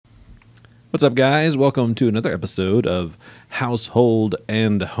What's up, guys? Welcome to another episode of Household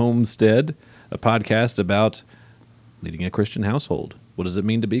and Homestead, a podcast about leading a Christian household. What does it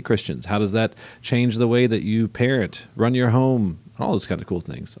mean to be Christians? How does that change the way that you parent, run your home, all those kind of cool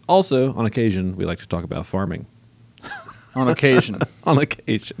things? Also, on occasion, we like to talk about farming. On occasion. On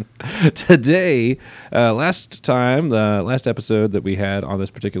occasion. Today, the last episode that we had on this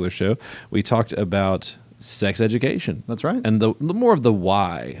particular show, we talked about sex education. That's right. And the more of the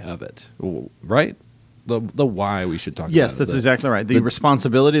why of it, right? The why we should talk about it. Yes, that's exactly right. The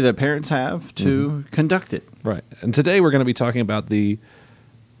responsibility that parents have to conduct it. Right. And today we're going to be talking about the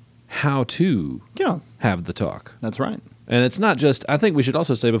how to have the talk. That's right. And it's not just, I think we should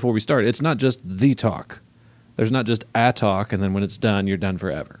also say before we start, it's not just the talk. There's not just a talk, and then when it's done, you're done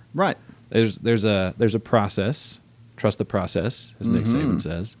forever. Right. There's a process. Trust the process, as Nick Saban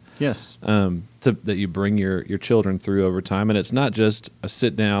says. Yes. That you bring your children through over time, and it's not just a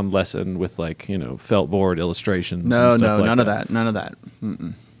sit down lesson with felt board illustrations. No, and stuff like none of that. None of that.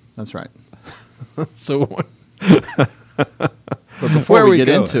 Mm-mm. That's right. So, but before we get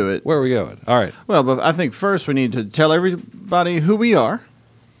into it, where are we going? All right. Well, but I think first we need to tell everybody who we are,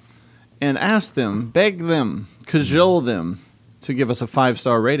 and ask them, beg them, cajole them to give us a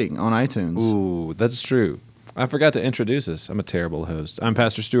 5-star rating on iTunes. Ooh, that's true. I forgot to introduce us. I'm a terrible host. I'm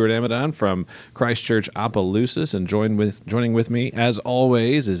Pastor Stuart Amadon from Christ Church Opelousas, and joining with me, as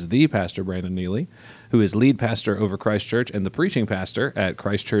always, is the Pastor Brandon Neely, who is lead pastor over Christ Church and the preaching pastor at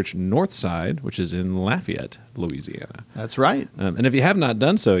Christ Church Northside, which is in Lafayette, Louisiana. That's right. And if you have not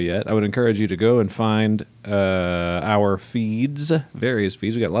done so yet, I would encourage you to go and find our feeds, various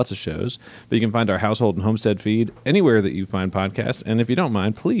feeds. We got lots of shows, but you can find our Household and Homestead feed anywhere that you find podcasts. And if you don't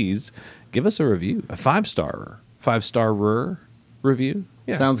mind, please give us a review, a 5-star review.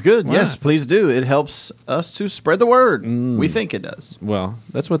 Yeah. Sounds good. Why Yes, not? please do. It helps us to spread the word. We think it does. Well,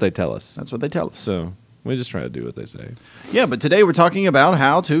 that's what they tell us. That's what they tell us. So we just try to do what they say. Yeah, but today we're talking about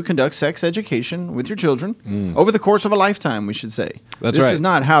how to conduct sex education with your children over the course of a lifetime, we should say. That's this right. is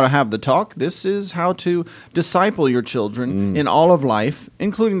not how to have the talk. This is how to disciple your children in all of life,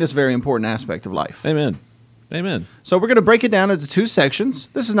 including this very important aspect of life. Amen. Amen. So we're going to break it down into 2 sections.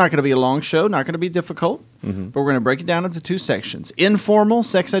 This is not going to be a long show, not going to be difficult, but we're going to break it down into 2 sections. Informal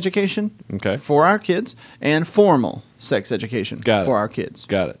sex education for our kids and formal sex education for our kids.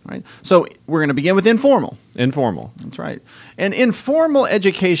 Got it. Right? So we're going to begin with informal. Informal. That's right. And informal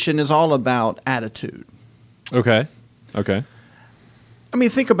education is all about attitude. Okay. I mean,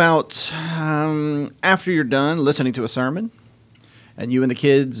 think about after you're done listening to a sermon, and you and the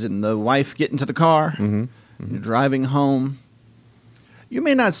kids and the wife get into the car, you're driving home. You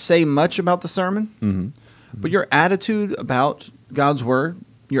may not say much about the sermon, but your attitude about God's Word,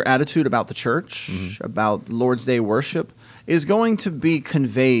 your attitude about the church, about Lord's Day worship, is going to be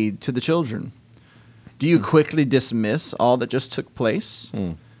conveyed to the children. Do you quickly dismiss all that just took place?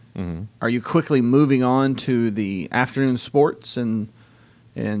 Are you quickly moving on to the afternoon sports and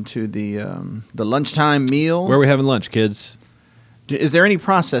to the lunchtime meal? Where are we having lunch, kids? Is there any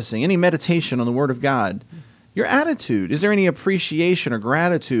processing, any meditation on the Word of God? Your attitude, is there any appreciation or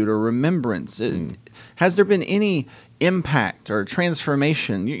gratitude or remembrance? Has there been any impact or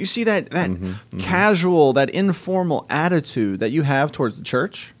transformation? You see that casual, that informal attitude that you have towards the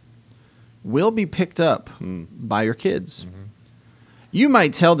church will be picked up by your kids. You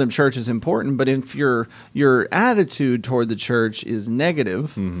might tell them church is important, but if your attitude toward the church is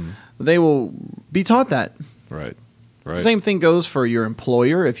negative, they will be taught that. Right. Same thing goes for your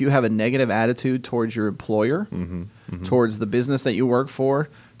employer. If you have a negative attitude towards your employer, towards the business that you work for,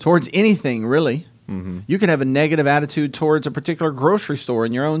 towards anything really, you can have a negative attitude towards a particular grocery store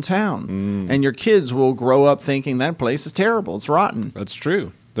in your own town. And your kids will grow up thinking that place is terrible, it's rotten. That's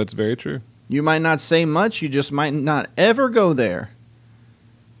true. That's very true. You might not say much, you just might not ever go there.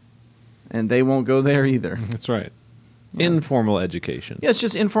 And they won't go there either. That's right. Informal education. Yeah, it's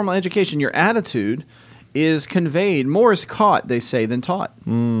just informal education. Your attitude is conveyed. More is caught, they say, than taught.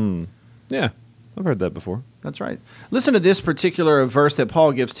 Yeah, I've heard that before. That's right. Listen to this particular verse that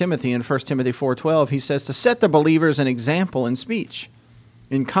Paul gives Timothy in 1 Timothy 4:12. He says, to set the believers an example in speech,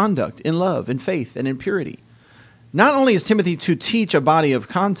 in conduct, in love, in faith, and in purity. Not only is Timothy to teach a body of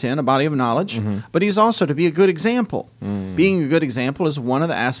content, a body of knowledge, but he's also to be a good example. Being a good example is one of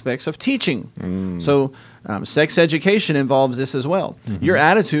the aspects of teaching. So sex education involves this as well. Your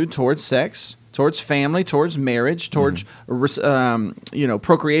attitude towards sex, towards family, towards marriage, towards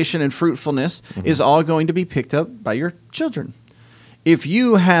procreation and fruitfulness is all going to be picked up by your children. If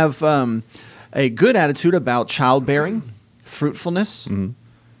you have a good attitude about childbearing, fruitfulness,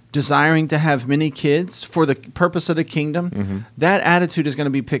 desiring to have many kids for the purpose of the kingdom, that attitude is going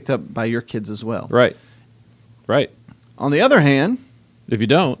to be picked up by your kids as well. Right. Right. On the other hand, If you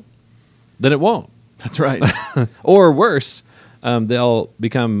don't, then it won't. that's right. Or worse, they'll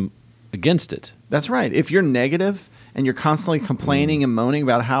become against it. That's right. If you're negative and you're constantly complaining and moaning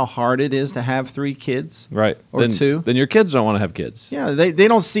about how hard it is to have 3 kids, Right. Or then, 2. Then your kids don't want to have kids. yeah, they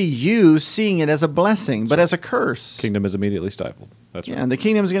don't see you seeing it as a blessing, but as a curse. Kingdom is immediately stifled. That's Yeah, right. and the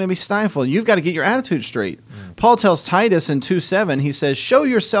kingdom is going to be stifled. You've got to get your attitude straight. Paul tells Titus in 2:7, he says, show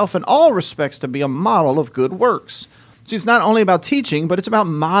yourself in all respects to be a model of good works. So it's not only about teaching, but it's about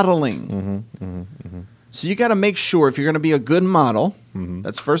modeling. So you got to make sure if you're going to be a good model,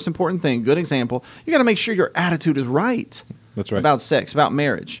 that's the first important thing, good example, you got to make sure your attitude is right. That's right. About sex, about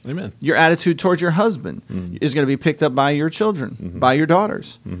marriage. Amen. Your attitude towards your husband is going to be picked up by your children, by your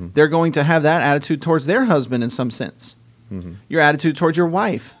daughters. They're going to have that attitude towards their husband in some sense. Your attitude towards your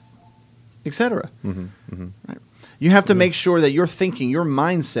wife, etc. Right? You have to make sure that your thinking, your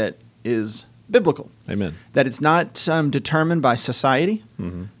mindset is biblical. Amen. That it's not determined by society,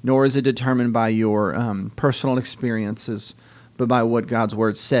 nor is it determined by your personal experiences, but by what God's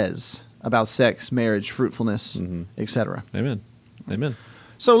Word says about sex, marriage, fruitfulness, etc. Amen. Amen.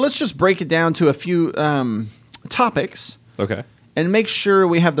 So let's just break it down to a few topics Okay. and make sure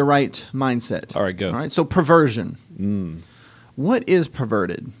we have the right mindset. All right, go. All right. So perversion. What is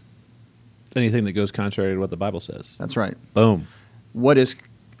perverted? Anything that goes contrary to what the Bible says. That's right. Boom. What is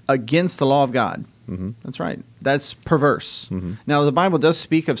against the law of God? That's right. That's perverse. Now, the Bible does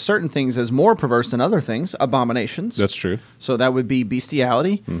speak of certain things as more perverse than other things, abominations. That's true. So that would be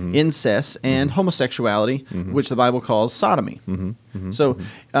bestiality, incest, and homosexuality, which the Bible calls sodomy. So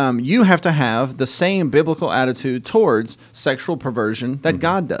you have to have the same biblical attitude towards sexual perversion that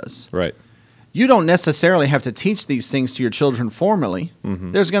God does. Right. You don't necessarily have to teach these things to your children formally.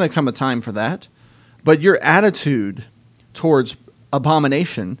 There's going to come a time for that. But your attitude towards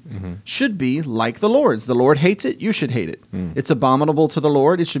abomination should be like the Lord's. The Lord hates it, you should hate it. It's abominable to the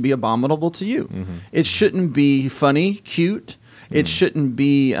Lord, it should be abominable to you. It shouldn't be funny, cute. It shouldn't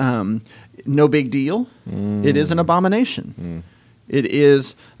be no big deal. It is an abomination. It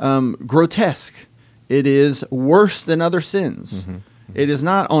is grotesque. It is worse than other sins. It is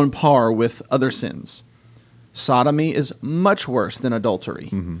not on par with other sins. Sodomy is much worse than adultery,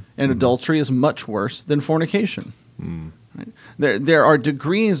 and adultery is much worse than fornication. Right? There are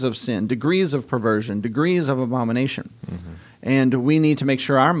degrees of sin, degrees of perversion, degrees of abomination, and we need to make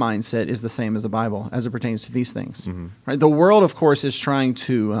sure our mindset is the same as the Bible as it pertains to these things. Right? The world, of course, is trying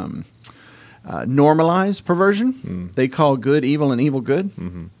to normalize perversion. They call good evil and evil good.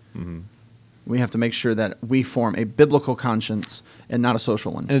 We have to make sure that we form a biblical conscience and not a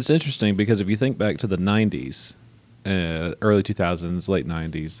social one. And it's interesting because if you think back to the 90s, early 2000s, late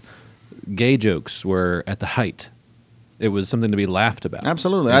 90s, gay jokes were at the height. It was something to be laughed about.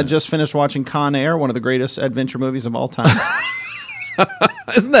 Absolutely. I just finished watching Con Air, one of the greatest adventure movies of all time.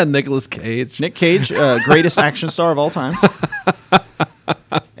 Isn't that Nicolas Cage? Nick Cage, greatest action star of all times.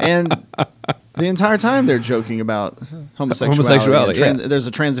 And the entire time they're joking about homosexuality. Yeah. There's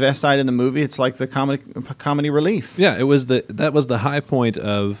a transvestite in the movie. It's like the comedy relief. Yeah, that was the high point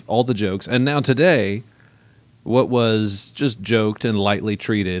of all the jokes. And now today, what was just joked and lightly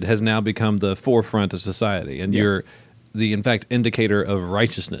treated has now become the forefront of society. And you're the, in fact, indicator of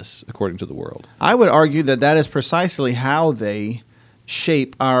righteousness according to the world. I would argue that is precisely how they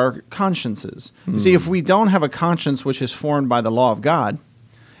shape our consciences. You see, if we don't have a conscience which is formed by the law of God,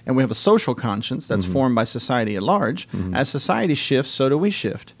 and we have a social conscience that's formed by society at large, as society shifts, so do we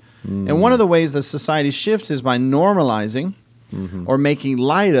shift. And one of the ways that society shifts is by normalizing or making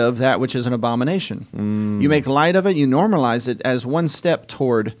light of that which is an abomination. You make light of it, you normalize it as one step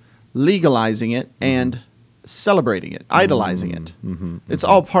toward legalizing it and celebrating it, idolizing it. It's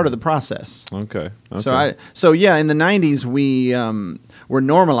all part of the process. Okay. So in the 90s we were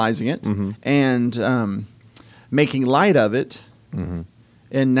normalizing it and making light of it.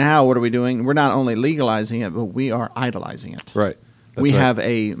 And now what are we doing? We're not only legalizing it, but we are idolizing it. Right. We have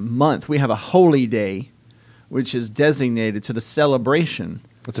a month, we have a holy day, which is designated to the celebration.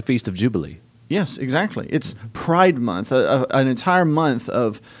 It's a feast of Jubilee. Yes, exactly. It's Pride Month, an entire month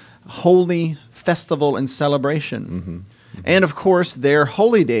of holy festival and celebration. And of course, their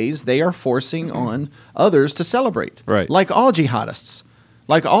holy days, they are forcing on others to celebrate. Right. Like all jihadists,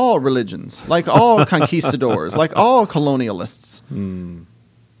 like all religions, like all conquistadors, like all colonialists.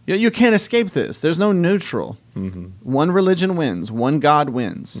 You can't escape this. There's no neutral. One religion wins. One God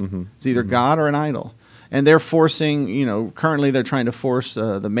wins. It's either God or an idol. and they're forcing, currently they're trying to force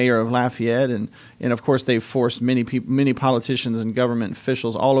the mayor of Lafayette, and of course they've forced many politicians and government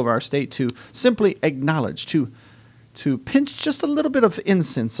officials all over our state to simply acknowledge, to pinch just a little bit of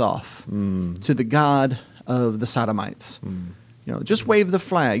incense off to the god of the Sodomites. Just wave the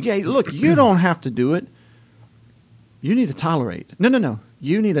flag. Yeah, look, you don't have to do it. You need to tolerate. No.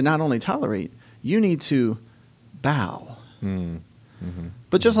 You need to not only tolerate, you need to bow.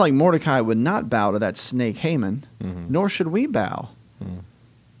 But just like Mordecai would not bow to that snake Haman, nor should we bow.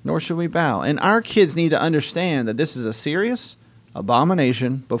 Nor should we bow. And our kids need to understand that this is a serious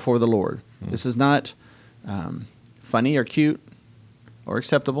abomination before the Lord. This is not funny or cute or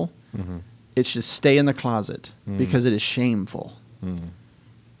acceptable. It should stay in the closet because it is shameful.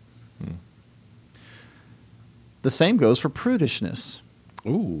 The same goes for prudishness.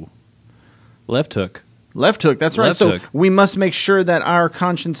 Ooh. Left hook. Left hook, that's right. Left so hook. we must make sure that our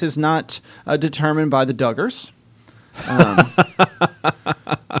conscience is not determined by the Duggars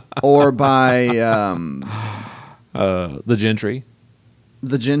or by The gentry.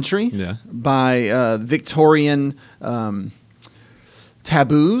 the gentry, Yeah. by Victorian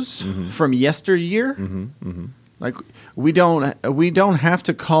taboos from yesteryear. Like we don't have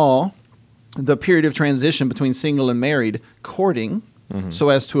to call the period of transition between single and married courting so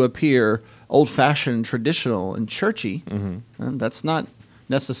as to appear old-fashioned, traditional, and churchy. And that's not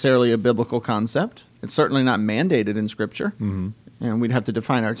necessarily a biblical concept. It's certainly not mandated in Scripture. And we'd have to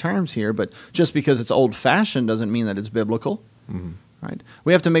define our terms here, but just because it's old-fashioned doesn't mean that it's biblical. Right?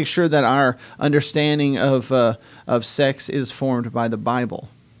 We have to make sure that our understanding of sex is formed by the Bible.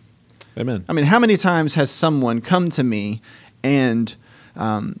 Amen. I mean, how many times has someone come to me and,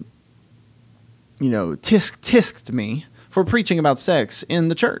 tisked me for preaching about sex in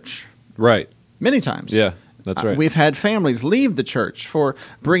the church? Right. Many times. Yeah, that's right. We've had families leave the church for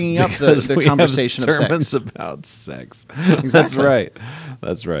bringing up Because the we conversation have of sermons sex. about sex. That's right.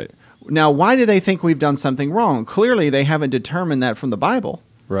 That's right. Now, why do they think we've done something wrong? Clearly, they haven't determined that from the Bible.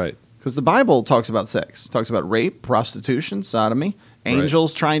 Right. Because the Bible talks about sex. It talks about rape, prostitution, sodomy,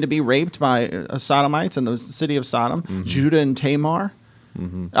 angels trying to be raped by Sodomites in the city of Sodom, Judah and Tamar.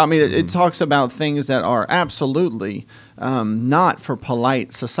 I mean, it talks about things that are absolutely not for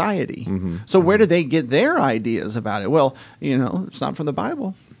polite society. So where do they get their ideas about it? Well, it's not from the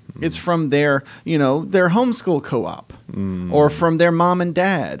Bible. It's from their homeschool co-op or from their mom and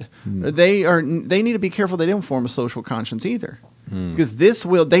dad. They need to be careful they don't form a social conscience either. Because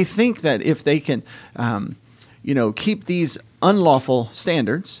they think that if they can, keep these unlawful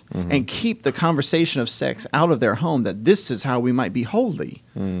standards and keep the conversation of sex out of their home, that this is how we might be holy.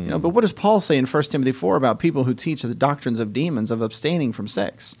 But what does Paul say in 1 Timothy 4 about people who teach the doctrines of demons of abstaining from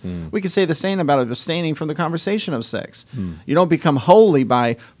sex? We could say the same about abstaining from the conversation of sex. You don't become holy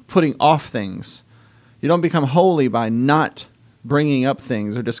by putting off things. You don't become holy by not bringing up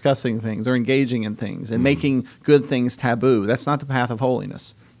things or discussing things or engaging in things and making good things taboo. That's not the path of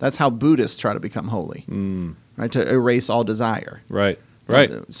holiness. That's how Buddhists try to become holy, right? To erase all desire. Right.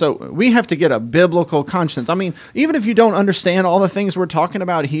 Right. So we have to get a biblical conscience. I mean, even if you don't understand all the things we're talking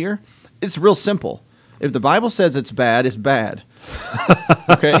about here, it's real simple. If the Bible says it's bad, it's bad.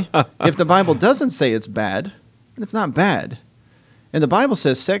 Okay? If the Bible doesn't say it's bad, it's not bad. And the Bible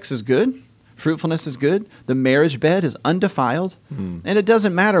says sex is good, fruitfulness is good, the marriage bed is undefiled, and it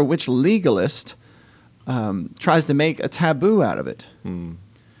doesn't matter which legalist tries to make a taboo out of it.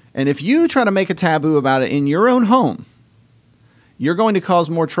 And if you try to make a taboo about it in your own home, you're going to cause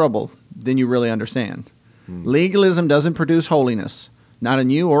more trouble than you really understand. Legalism doesn't produce holiness, not in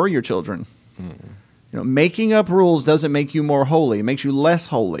you or your children. Making up rules doesn't make you more holy; it makes you less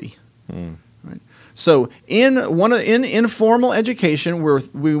holy. Right? So, in informal education,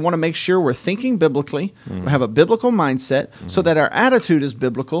 we want to make sure we're thinking biblically, we have a biblical mindset, so that our attitude is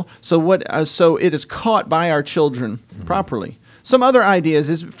biblical. So it is caught by our children properly. Some other ideas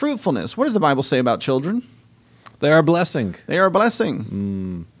is fruitfulness. What does the Bible say about children? They are a blessing. They are a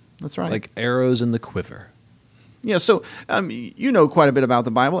blessing. That's right. Like arrows in the quiver. Yeah, so you know quite a bit about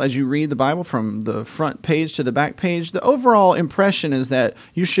the Bible. As you read the Bible from the front page to the back page, the overall impression is that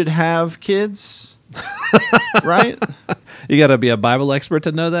you should have kids, right? You got to be a Bible expert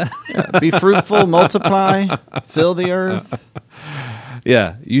to know that? Yeah, be fruitful, multiply, fill the earth.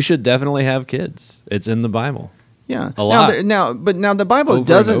 Yeah, you should definitely have kids. It's in the Bible. Yeah, a lot. But the Bible Over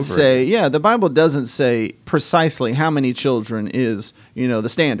doesn't and over say. Yeah, the Bible doesn't say precisely how many children is the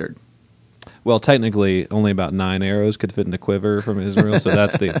standard. Well, technically, only about 9 arrows could fit in the quiver from Israel, so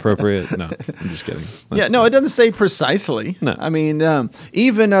that's the appropriate. No, I'm just kidding. It doesn't say precisely. No. I mean,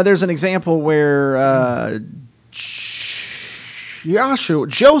 even there's an example where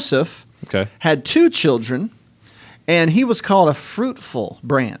Joseph Okay. had 2 children, and he was called a fruitful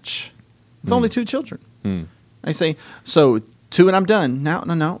branch with only 2 children. I say, so 2 and I'm done.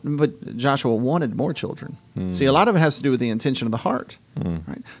 No. But Joshua wanted more children. See, a lot of it has to do with the intention of the heart.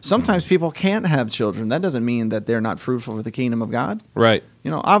 Right? Sometimes people can't have children. That doesn't mean that they're not fruitful for the kingdom of God. Right.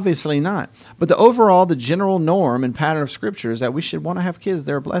 Obviously not. But the general norm and pattern of Scripture is that we should want to have kids.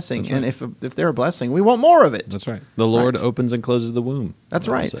 They're a blessing. That's right. And if they're a blessing, we want more of it. That's right. The Lord opens and closes the womb. That's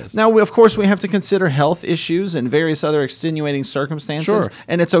the Bible right. says. Now, of course, we have to consider health issues and various other extenuating circumstances. Sure.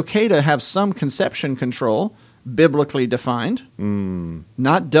 And it's okay to have some conception control, biblically defined,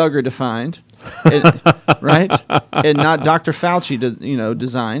 not Duggar defined, right? And not Dr. Fauci,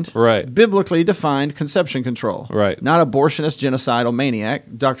 designed. Right. Biblically defined conception control. Right. Not abortionist, genocidal maniac,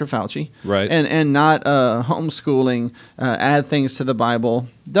 Dr. Fauci. Right. And not homeschooling, add things to the Bible,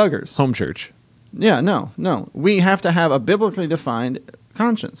 Duggars. Home church. Yeah, no. We have to have a biblically defined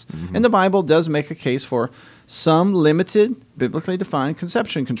conscience. And the Bible does make a case for some limited, biblically defined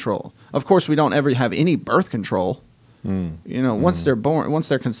conception control. Of course, we don't ever have any birth control. Once they're born, once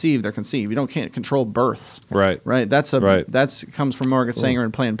they're conceived, they're conceived. can't control births. Right. Right. That's comes from Margaret Sanger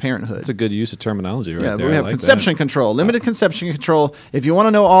and Planned Parenthood. That's a good use of terminology right there. But we have I like conception control, limited conception control. If you want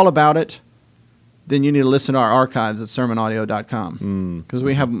to know all about it, then you need to listen to our archives at sermonaudio.com because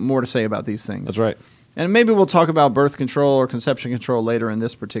we have more to say about these things. That's right. And maybe we'll talk about birth control or conception control later in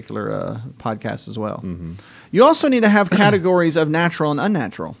this particular podcast as well. You also need to have categories of natural and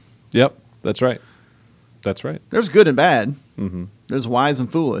unnatural. Yep. That's right. That's right. There's good and bad. There's wise and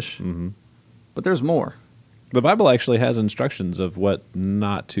foolish. But there's more. The Bible actually has instructions of what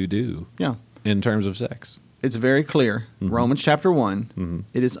not to do in terms of sex. It's very clear. Romans chapter 1,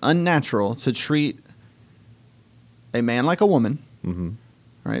 it is unnatural to treat a man like a woman,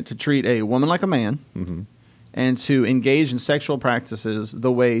 right? To treat a woman like a man, and to engage in sexual practices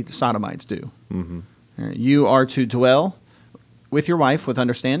the way sodomites do. Right? You are to dwell with your wife with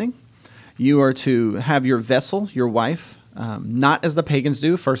understanding. You are to have your vessel, your wife, not as the pagans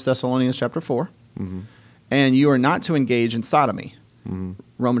do, 1 Thessalonians chapter 4. And you are not to engage in sodomy.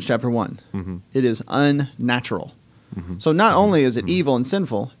 Romans chapter 1. It is unnatural. So not only is it evil and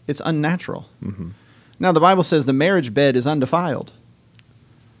sinful, it's unnatural. Now the Bible says the marriage bed is undefiled.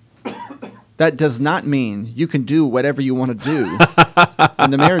 That does not mean you can do whatever you want to do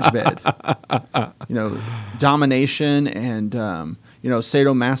in the marriage bed. Domination and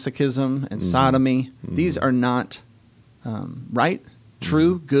sadomasochism and sodomy. These are not right,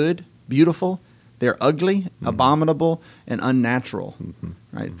 true, good, beautiful. They're ugly, abominable, and unnatural,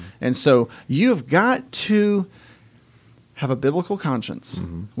 right? And so you've got to have a biblical conscience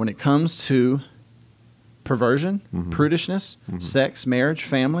when it comes to perversion, prudishness, sex, marriage,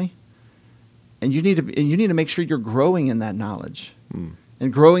 family, and you need to make sure you're growing in that knowledge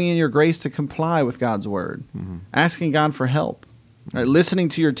and growing in your grace to comply with God's word, asking God for help, right? Listening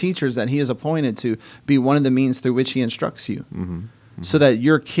to your teachers that He has appointed to be one of the means through which He instructs you, so that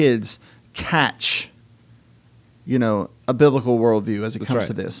your kids catch, a biblical worldview as it comes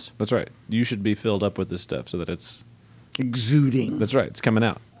to this. That's right. You should be filled up with this stuff so that it's exuding. That's right. It's coming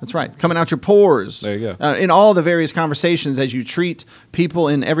out. That's right. Coming out your pores. There you go. In all the various conversations as you treat people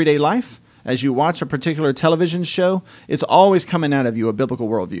in everyday life, as you watch a particular television show, it's always coming out of you a biblical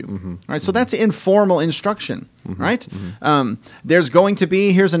worldview. Right? So that's informal instruction, right? There's going to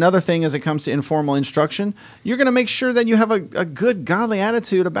be, here's another thing as it comes to informal instruction, you're going to make sure that you have a good godly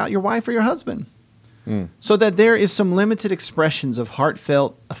attitude about your wife or your husband, so that there is some limited expressions of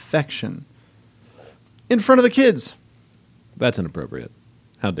heartfelt affection in front of the kids. That's inappropriate.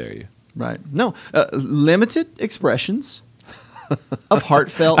 How dare you? Right. No, limited expressions of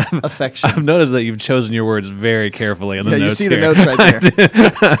heartfelt affection. I've noticed that you've chosen your words very carefully in the notes. You see here. the notes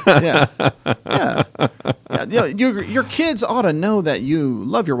right there. Your kids ought to know that you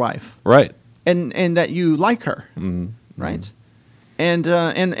love your wife, right, and that you like her, right, and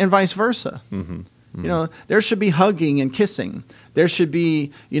vice versa. There should be hugging and kissing. There should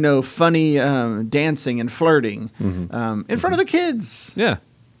be funny dancing and flirting in front of the kids. Yeah,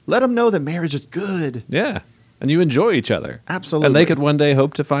 let them know that marriage is good. Yeah. And you enjoy each other. Absolutely. And they could one day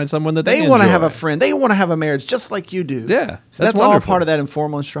hope to find someone that they want to have a friend. They want to have a marriage just like you do. Yeah. So that's all part of that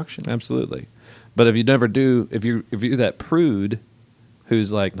informal instruction. Absolutely. But if you never do, if you're that prude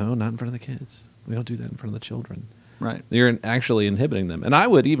who's like, no, not in front of the kids. We don't do that in front of the children. Right. You're actually inhibiting them. And I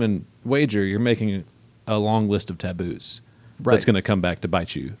would even wager you're making a long list of taboos that's going to come back to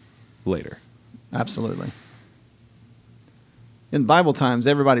bite you later. Absolutely. In Bible times,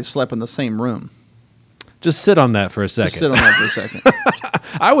 everybody slept in the same room. Just sit on that for a Just second. sit on that for a second.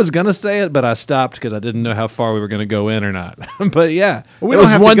 I was going to say it, but I stopped because I didn't know how far we were going to go in or not. But yeah, We it don't was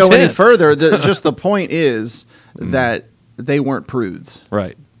have to go any 1/10. further. Just the point is that they weren't prudes.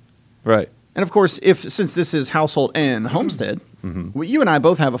 Right. Right. And of course, since this is household and homestead, you and I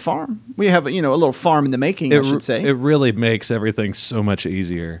both have a farm. We have a little farm in the making, I should say. It really makes everything so much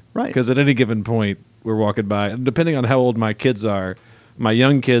easier. Right. Because at any given point, we're walking by, and depending on how old my kids are, my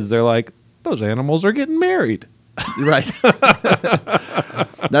young kids, they're like, those animals are getting married. Right.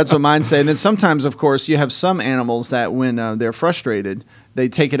 That's what mine say. And then sometimes, of course, you have some animals that when they're frustrated, they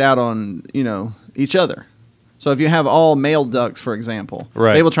take it out on, each other. So if you have all male ducks, for example,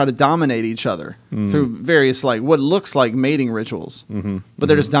 Right. they will try to dominate each other through various, what looks like mating rituals. But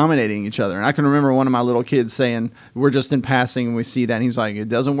they're just dominating each other. And I can remember one of my little kids saying, we're just in passing and we see that. And he's like, it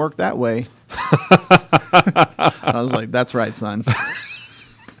doesn't work that way. I was like, that's right, son.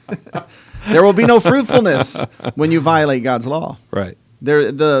 There will be no fruitfulness when you violate God's law. Right.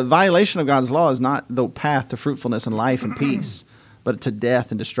 The violation of God's law is not the path to fruitfulness and life and peace, but to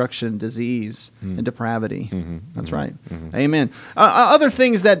death and destruction, disease and depravity. That's right. Amen. Other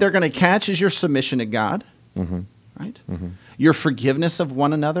things that they're going to catch is your submission to God, right? Your forgiveness of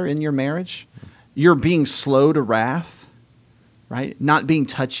one another in your marriage. Your being slow to wrath, right? Not being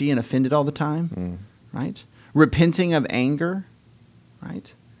touchy and offended all the time, right? Repenting of anger,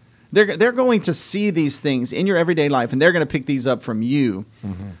 right? They're going to see these things in your everyday life, and they're going to pick these up from you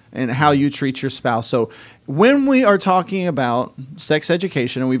and how you treat your spouse. So when we are talking about sex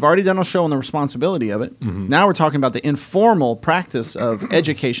education, and we've already done a show on the responsibility of it, now we're talking about the informal practice of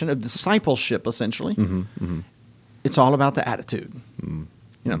education, of discipleship, essentially. It's all about the attitude.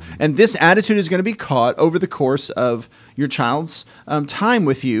 And this attitude is going to be caught over the course of your child's time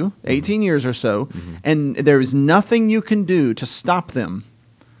with you, 18 years or so, and there is nothing you can do to stop them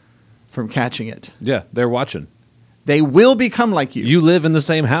from catching it. Yeah, they're watching. They will become like you. You live in the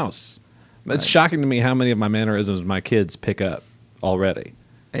same house. It's shocking to me how many of my mannerisms my kids pick up already.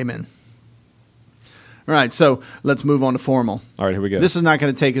 Amen. All right, so let's move on to formal. All right, here we go. This is not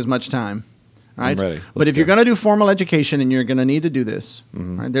going to take as much time. All right? I'm ready. But Let's if you're go. going to do formal education, and you're going to need to do this, all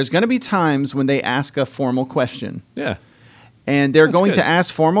right, there's going to be times when they ask a formal question. Yeah. And they're That's going good. to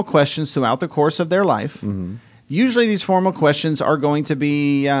ask formal questions throughout the course of their life. Usually these formal questions are going to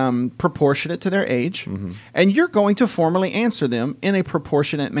be proportionate to their age, and you're going to formally answer them in a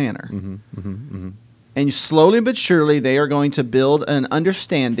proportionate manner. And slowly but surely, they are going to build an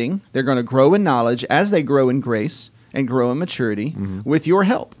understanding. They're going to grow in knowledge as they grow in grace and grow in maturity with your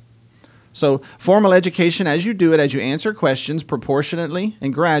help. So formal education, as you do it, as you answer questions proportionately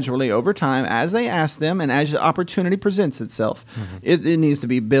and gradually over time, as they ask them and as the opportunity presents itself, it needs to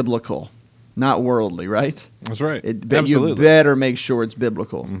be biblical, not worldly, right? That's right. You Absolutely. better make sure it's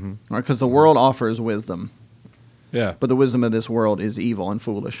biblical, right? Because the world offers wisdom, Yeah. but the wisdom of this world is evil and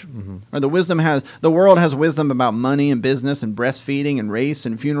foolish. Or the world has wisdom about money and business and breastfeeding and race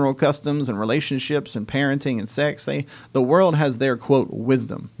and funeral customs and relationships and parenting and sex. The world has their, quote,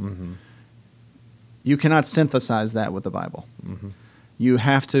 wisdom. You cannot synthesize that with the Bible. You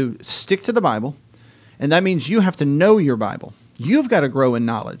have to stick to the Bible, and that means you have to know your Bible. You've got to grow in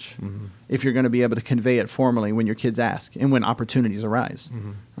knowledge if you're going to be able to convey it formally when your kids ask and when opportunities arise.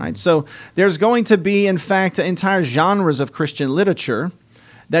 Right? So there's going to be, in fact, entire genres of Christian literature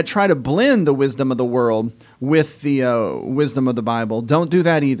that try to blend the wisdom of the world with the wisdom of the Bible. Don't do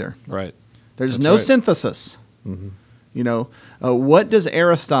that either. Right. There's That's no right. synthesis. What does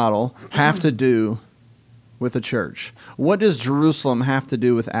Aristotle have to do with the church? What does Jerusalem have to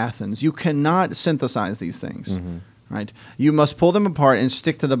do with Athens? You cannot synthesize these things, right? You must pull them apart and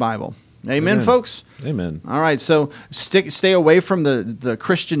stick to the Bible. Amen. Folks? Amen. All right, so stay away from the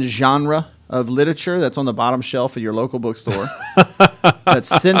Christian genre of literature that's on the bottom shelf at your local bookstore that's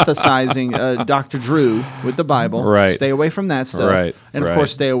synthesizing Dr. Drew with the Bible. Right. Stay away from that stuff. Right, And, of right.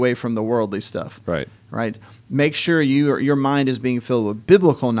 course, stay away from the worldly stuff. Right. Right? Make sure your mind is being filled with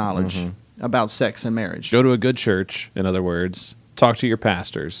biblical knowledge about sex and marriage. Go to a good church, in other words. Talk to your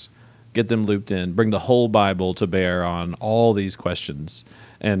pastors. Get them looped in. Bring the whole Bible to bear on all these questions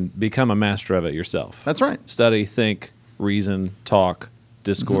and become a master of it yourself. That's right. Study, think, reason, talk,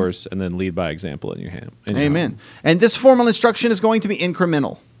 discourse, and then lead by example in your hand. Amen. And this formal instruction is going to be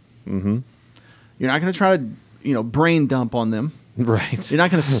incremental. You're not going to try to, brain dump on them. Right. You're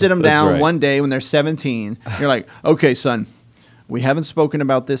not going to sit them That's down right. one day when they're 17. You're like, okay, son, we haven't spoken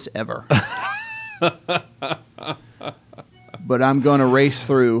about this ever. But I'm going to race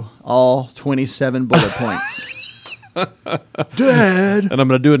through all 27 bullet points. Dad! And I'm going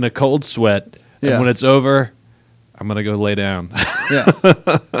to do it in a cold sweat. And Yeah. when it's over, I'm going to go lay down.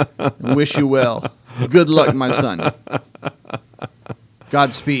 Yeah. Wish you well. Good luck, my son.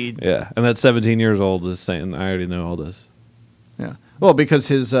 Godspeed. Yeah, and that 17 years old is saying, I already know all this. Yeah. Well, because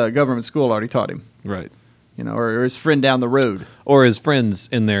his government school already taught him, Right. or his friend down the road. Or his friends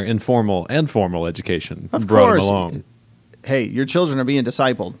in their informal and formal education Of brought course. him along. Hey, your children are being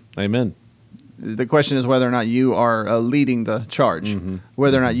discipled. Amen. The question is whether or not you are leading the charge,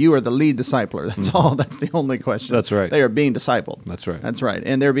 whether or not you are the lead discipler. That's all. That's the only question. That's right. They are being discipled. That's right. That's right.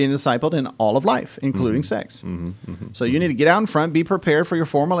 And they're being discipled in all of life, including sex. So you need to get out in front, be prepared for your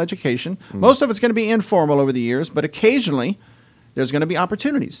formal education. Most of it's going to be informal over the years, but occasionally there's going to be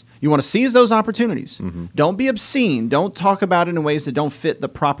opportunities. You want to seize those opportunities. Don't be obscene. Don't talk about it in ways that don't fit the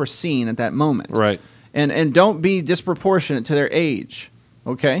proper scene at that moment. Right. And don't be disproportionate to their age.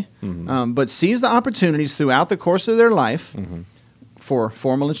 Okay? But seize the opportunities throughout the course of their life for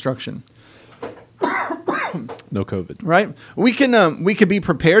formal instruction. No COVID. Right? We can be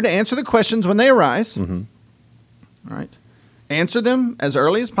prepared to answer the questions when they arise. All right? Answer them as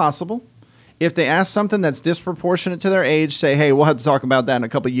early as possible. If they ask something that's disproportionate to their age, say, hey, we'll have to talk about that in a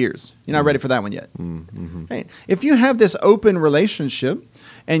couple of years. You're not ready for that one yet. Hey, if you have this open relationship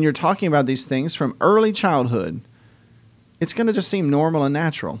and you're talking about these things from early childhood, it's going to just seem normal and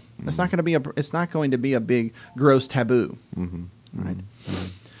natural. It's not going to be a big gross taboo. Right?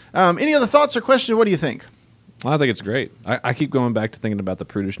 Any other thoughts or questions? What do you think? Well, I think it's great. I keep going back to thinking about the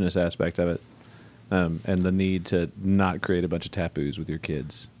prudishness aspect of it, and the need to not create a bunch of taboos with your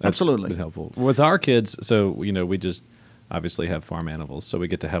kids. That's Absolutely. been helpful with our kids. So we just obviously have farm animals, so we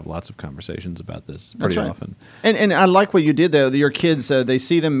get to have lots of conversations about this pretty That's right. often. And I like what you did there. Your kids, they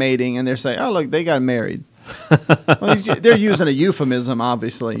see them mating and they're saying, "Oh, look, they got married." Well, they're using a euphemism,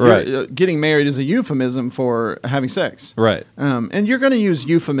 obviously. Right. Getting married is a euphemism for having sex. Right. And you're going to use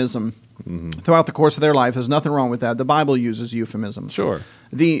euphemism throughout the course of their life. There's nothing wrong with that. The Bible uses euphemism. Sure.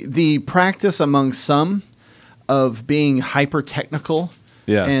 The practice among some of being hyper technical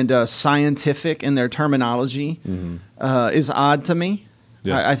Yeah. and scientific in their terminology is odd to me.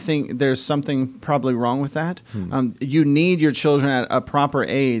 Yeah. I think there's something probably wrong with that. You need your children at a proper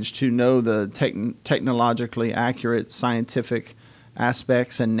age to know the technologically accurate scientific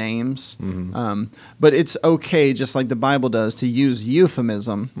aspects and names. But it's okay, just like the Bible does, to use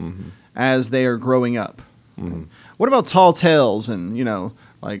euphemism as they are growing up. What about tall tales and,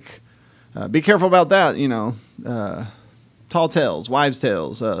 be careful about that, tall tales, wives'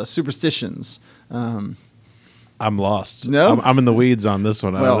 tales, superstitions. I'm lost. No? I'm in the weeds on this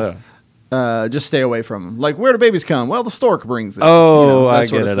one. I don't know. Just stay away from them. Like, where do babies come? Well, the stork brings it. Oh, that I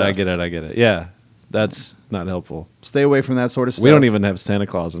sort get of it. I stuff. get it. I get it. Yeah. That's not helpful. Stay away from that sort of stuff. We don't even have Santa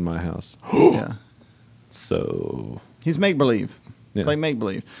Claus in my house. Yeah. So He's make-believe. Yeah. Play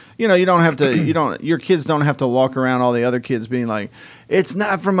make-believe. You don't have to, your kids don't have to walk around all the other kids being like, it's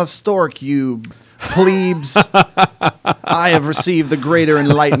not from a stork, you plebes. I have received the greater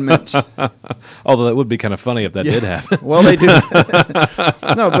enlightenment. although that would be kind of funny if that did happen. Well, they do.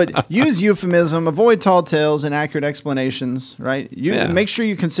 No, but use euphemism, avoid tall tales, inaccurate explanations, right? Make sure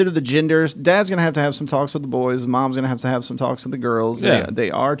you consider the genders. Dad's going to have some talks with the boys. Mom's going to have some talks with the girls. Yeah.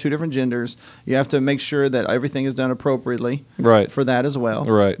 They are two different genders. You have to make sure that everything is done appropriately Right. for that as well.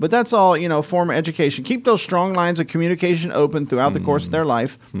 Right. But that's all, formal education. Keep those strong lines of communication open throughout the course of their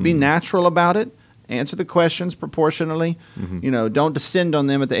life. Be natural about it. Answer the questions proportionally. Don't descend on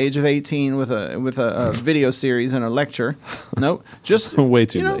them at the age of 18 with a video series and a lecture. No, just Way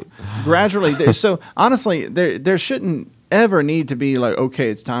too late. Gradually. So honestly, there shouldn't ever need to be like, okay,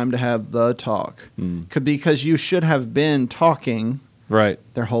 it's time to have the talk, because you should have been talking Right.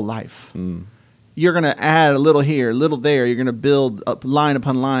 their whole life. You're going to add a little here, a little there. You're going to build up line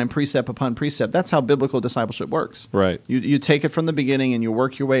upon line, precept upon precept. That's how biblical discipleship works. Right. You take it from the beginning and you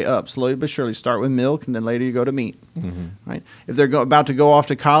work your way up slowly but surely. Start with milk and then later you go to meat. Right? If they're about to go off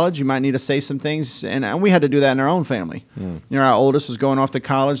to college, you might need to say some things. And we had to do that in our own family. Our oldest was going off to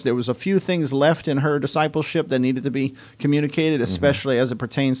college. There was a few things left in her discipleship that needed to be communicated, especially as it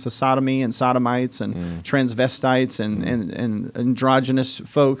pertains to sodomy and sodomites and transvestites and androgynous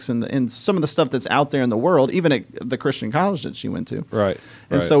folks and some of the stuff that's out there in the world, even at the Christian college that she went to. Right.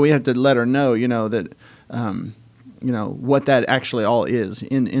 And so we had to let her know, that, what that actually all is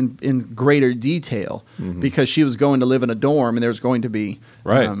in greater detail, because she was going to live in a dorm and there's going to be,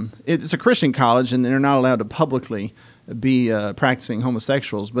 it's a Christian college and they're not allowed to publicly be practicing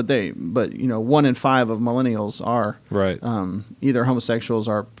homosexuals, but 1 in 5 of millennials are either homosexuals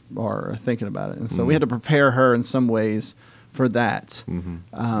or thinking about it. And so we had to prepare her in some ways for that.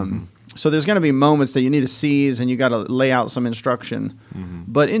 So there's going to be moments that you need to seize and you got to lay out some instruction.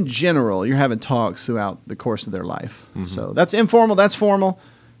 But in general, you're having talks throughout the course of their life. So that's informal, that's formal.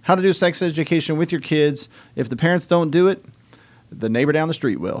 how to do sex education with your kids. If the parents don't do it, the neighbor down the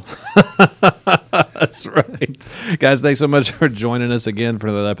street will. That's right. Guys, thanks so much for joining us again for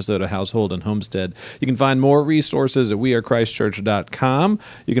another episode of Household and Homestead. You can find more resources at wearechristchurch.com.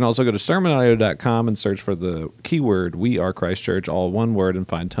 You can also go to sermonaudio.com and search for the keyword We Are Christ Church, all one word, and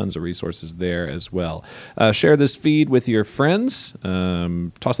find tons of resources there as well. Share this feed with your friends.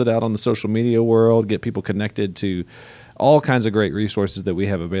 Toss it out on the social media world. Get people connected to all kinds of great resources that we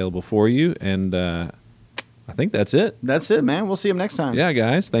have available for you. And I think that's it. That's it, man. We'll see you next time. Yeah,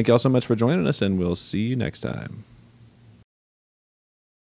 guys. Thank you all so much for joining us, and we'll see you next time.